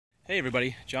Hey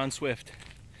everybody, John Swift.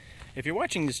 If you're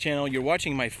watching this channel, you're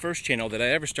watching my first channel that I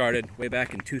ever started way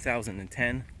back in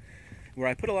 2010, where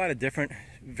I put a lot of different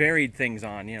varied things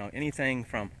on, anything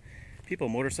from people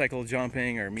motorcycle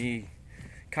jumping or me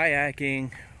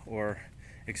kayaking or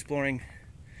exploring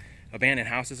abandoned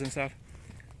houses and stuff.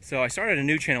 So I started a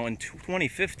new channel in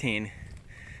 2015,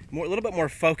 a little bit more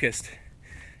focused.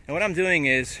 And what I'm doing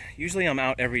is, usually I'm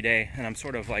out every day and I'm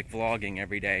sort of like vlogging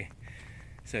every day.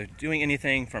 So doing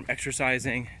anything from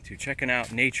exercising to checking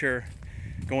out nature,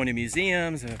 going to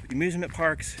museums, amusement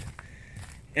parks,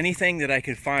 anything that I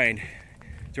could find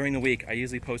during the week. I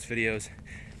usually post videos.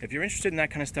 If you're interested in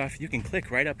that kind of stuff, you can click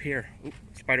right up here. Oops,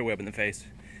 spider web in the face.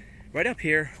 Right up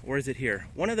here, or is it here?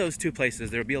 One of those two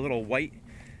places, there'll be a little white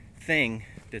thing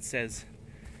that says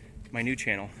my new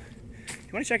channel. If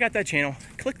you want to check out that channel,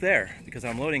 click there, because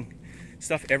I'm loading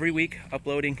stuff every week,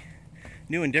 uploading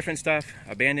new and different stuff,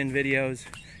 abandoned videos,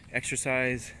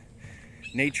 exercise,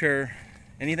 nature,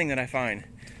 anything that I find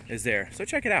is there. So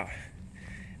check it out.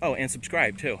 Oh, and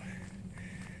subscribe too.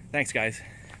 Thanks, guys.